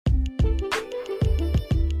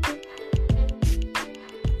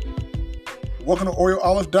Welcome to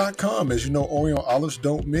OreoOlive.com. As you know, Oreo and olives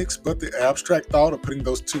don't mix, but the abstract thought of putting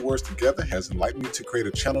those two words together has enlightened me to create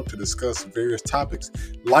a channel to discuss various topics.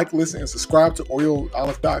 Like, listen, and subscribe to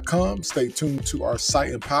OreoOlive.com. Stay tuned to our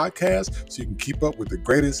site and podcast so you can keep up with the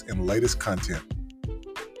greatest and latest content.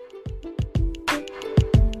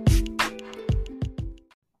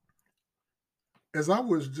 As I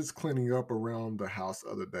was just cleaning up around the house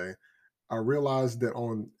the other day, I realized that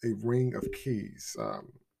on a ring of keys,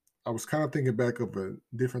 I was kind of thinking back of a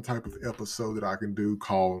different type of episode that I can do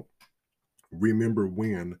called Remember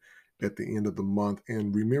When at the end of the month.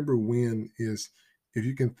 And Remember When is if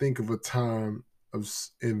you can think of a time of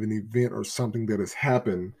an event or something that has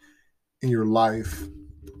happened in your life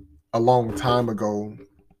a long time ago,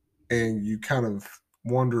 and you kind of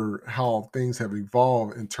wonder how things have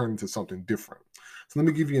evolved and turned into something different. So let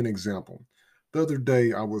me give you an example. The other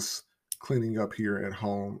day I was cleaning up here at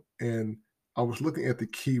home, and I was looking at the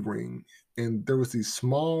key ring, and there was these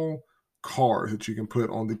small cards that you can put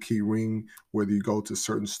on the key ring, whether you go to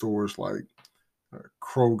certain stores like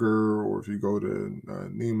Kroger, or if you go to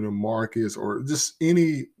Neiman Marcus, or just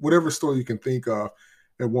whatever store you can think of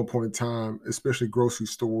at one point in time, especially grocery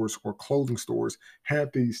stores or clothing stores,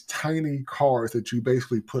 had these tiny cards that you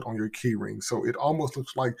basically put on your key ring. So it almost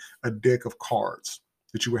looks like a deck of cards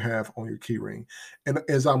that you would have on your key ring. And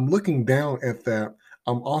as I'm looking down at that,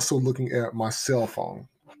 I'm also looking at my cell phone.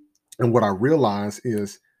 And what I realize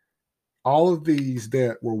is all of these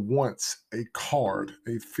that were once a card,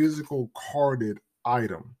 a physical carded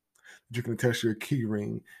item that you can attach to your key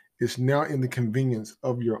ring, is now in the convenience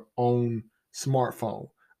of your own smartphone.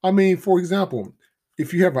 I mean, for example,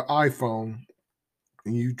 if you have an iPhone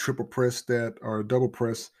and you triple press that or double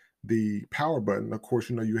press the power button, of course,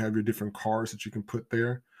 you have your different cards that you can put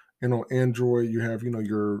there. And on Android, you have,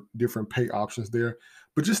 your different pay options there.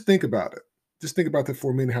 But just think about it. Just think about that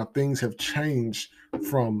for a minute, how things have changed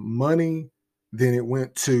from money, then it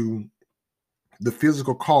went to the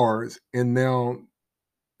physical cards, and now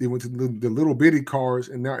it went to the little bitty cards,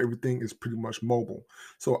 and now everything is pretty much mobile.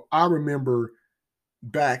 So I remember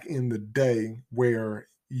back in the day where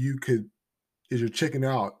you could, as you're checking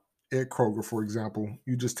out at Kroger, for example,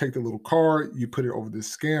 you just take the little card, you put it over the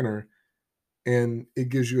scanner, and it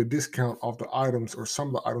gives you a discount off the items or some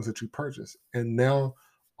of the items that you purchase. And now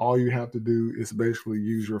all you have to do is basically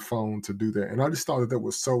use your phone to do that. And I just thought that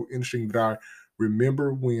was so interesting that I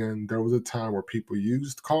remember when there was a time where people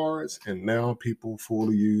used cards, and now people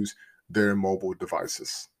fully use their mobile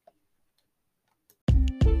devices.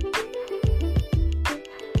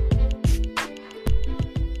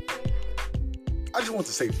 I just want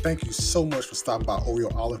to say thank you so much for stopping by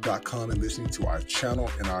OreoOlive.com and listening to our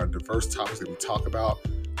channel and our diverse topics that we talk about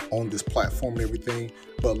on this platform and everything.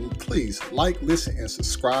 But please like, listen, and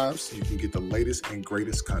subscribe so you can get the latest and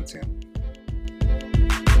greatest content.